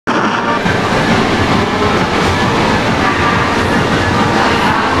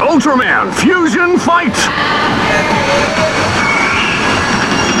Ultraman Fusion Fight!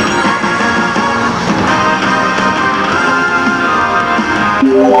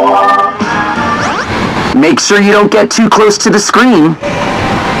 Make sure you don't get too close to the screen.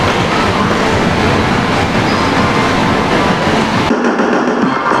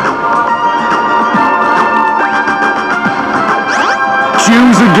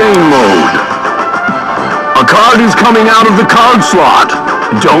 Choose a game mode. A card is coming out of the card slot.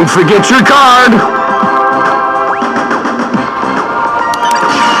 Don't forget your card.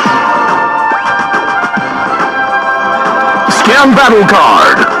 Scan battle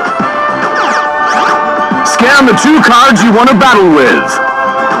card. Scan the 2 cards you want to battle with.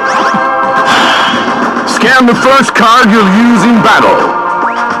 Scan the first card you'll use in battle.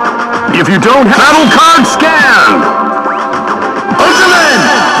 If you don't have battle card, scan. Ultraman!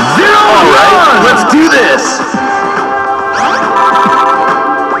 0-1! Let's do this!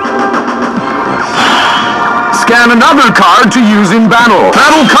 Scan another card to use in battle.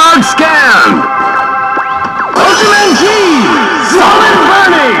 Battle card scanned! Ultraman G! Solid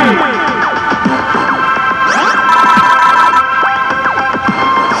burning!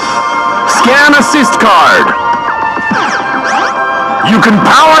 Scan assist card. You can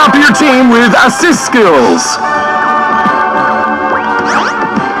power up your team with assist skills.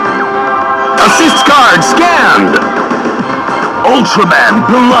 Assist card scanned. Ultraman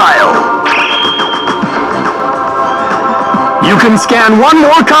Belial. You can scan one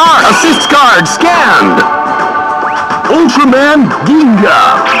more card. Assist card scanned. Ultraman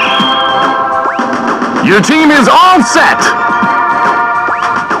Ginga. Your team is all set.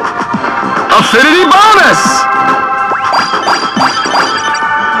 Affinity bonus.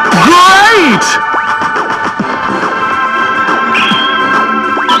 Great!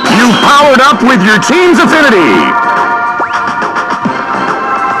 You powered up with your team's affinity.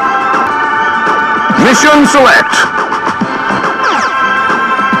 Mission select.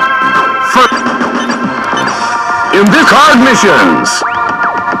 In this card missions.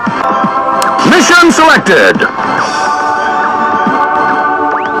 Mission selected.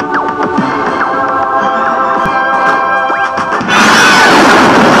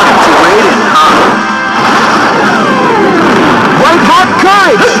 Waiting, huh? White hot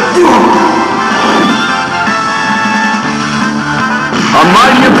courage. A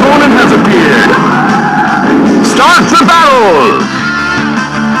mighty opponent has appeared. Start the battle.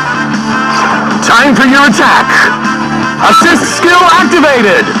 Time for your attack. Assist skill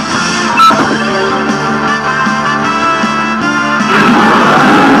activated.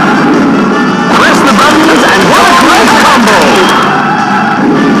 Press the buttons and what a great combo!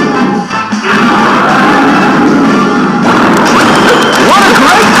 What a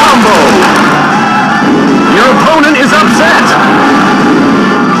great combo! Your opponent is upset.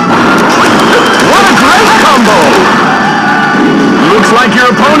 What a great combo! Looks like your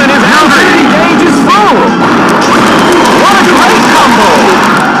opponent is hungry. The gauge is full. What a great combo!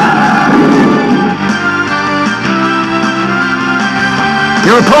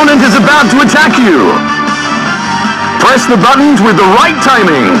 Your opponent is about to attack you. Press the buttons with the right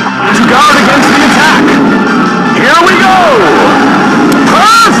timing to guard against the attack. Here we go!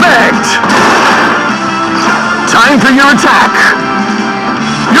 Perfect! Time for your attack.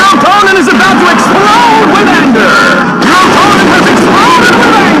 Your opponent is about to explode with anger. Your opponent has exploded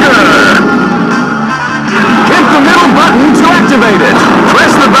with anger. Hit the middle button to activate it.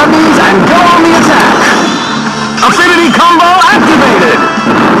 Press the buttons and go on the attack. Affinity combo activated.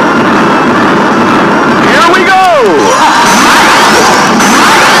 Here we go.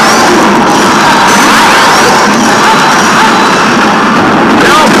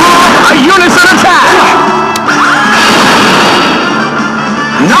 Now pull up a unison attack.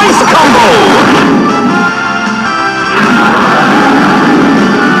 Nice combo.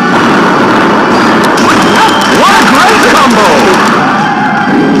 What a great combo.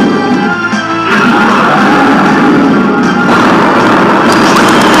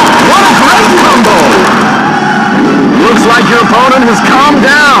 What a great combo. Looks like your opponent has calmed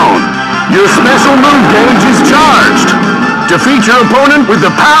down. Your special move gauge is charged. Defeat your opponent with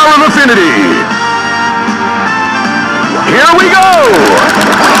the power of affinity. Here we go!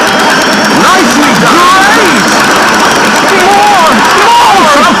 Nicely done! Great! More!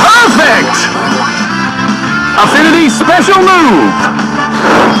 Perfect! Affinity special move!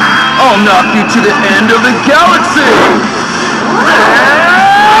 I'll knock you to the end of the galaxy!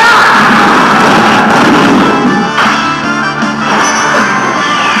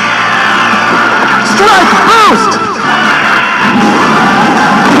 Strike boost!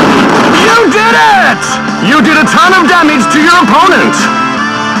 You did it! You did a ton of damage to your opponent!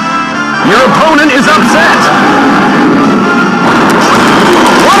 Your opponent is upset.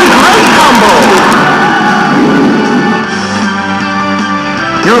 What a great combo!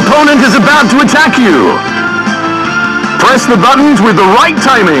 Your opponent is about to attack you. Press the buttons with the right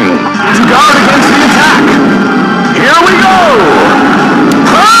timing to guard against the attack. Here we go!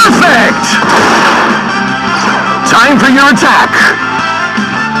 Perfect! Time for your attack.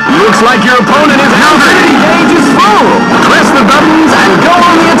 Looks like your opponent is affinity gauge is full. Press the buttons and go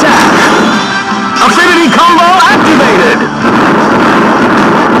on the attack. Affinity combo activated.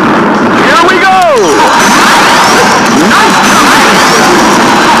 Here we go! Nice combination!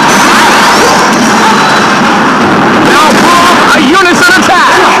 Now pull a unison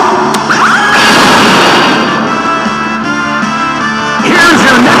attack! Here's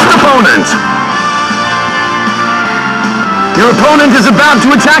your next opponent. Your opponent is about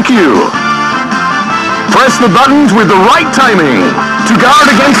to attack you. Press the buttons with the right timing to guard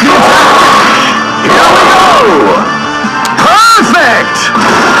against the attack. Here we go! Perfect!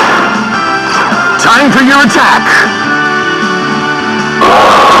 Time for your attack.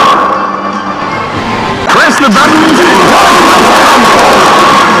 Press the buttons and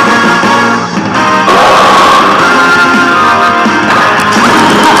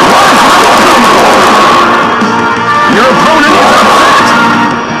your opponent is upset.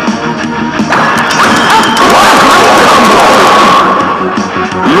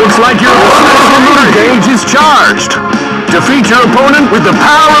 Looks like your opponent's gauge is charged. Defeat your opponent with the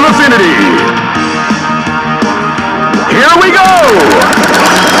power of affinity. Here we go!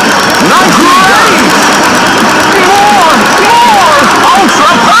 Nice! Great! More!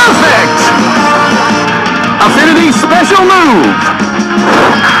 Ultra perfect! Affinity special move!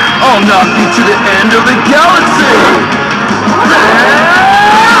 I'll knock you to the end of the galaxy!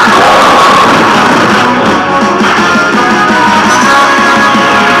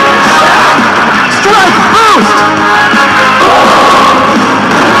 Strike boost!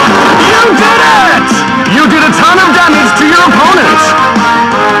 You did it! You did a ton of damage to your opponent!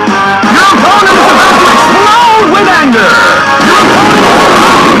 Your opponent is about to explode with anger! Your opponent is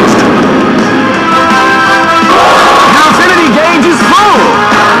amazed! Your affinity gauge is full!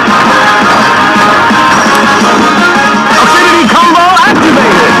 Affinity combo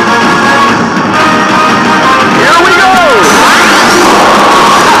activated! Here we go!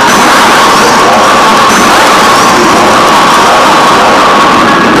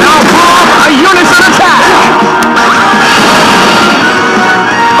 Now pull a unison attack!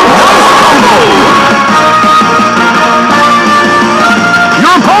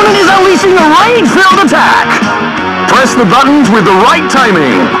 Your opponent is unleashing a rain-filled attack! Press the buttons with the right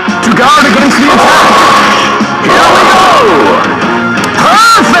timing to guard against the attack. Here we go!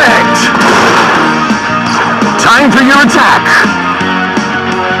 Perfect! Time for your attack.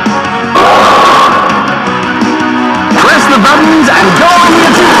 Press the buttons and go on the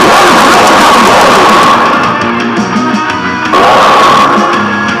attack.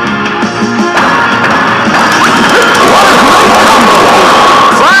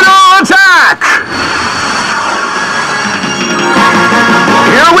 Final attack!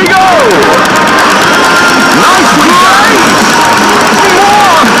 Here we go! Nice great!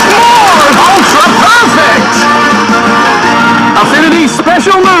 More! Ultra perfect! Affinity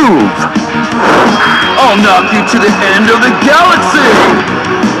special move! I'll knock you to the end of the galaxy!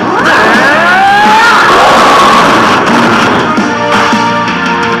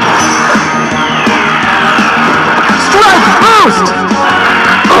 Strike boost!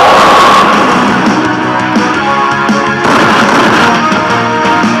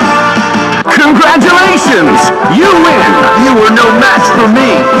 Congratulations! You win! You were no match for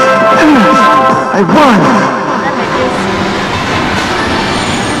me! I won!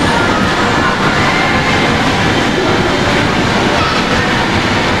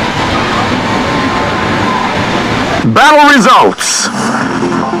 Battle results!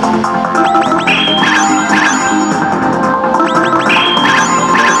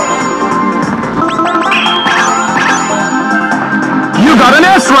 You got an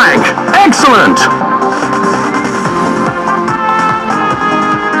S rank! Excellent!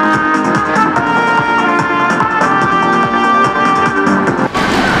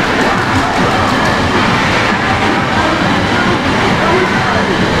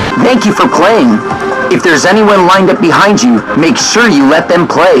 Thank you for playing. If there's anyone lined up behind you, make sure you let them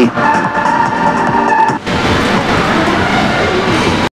play.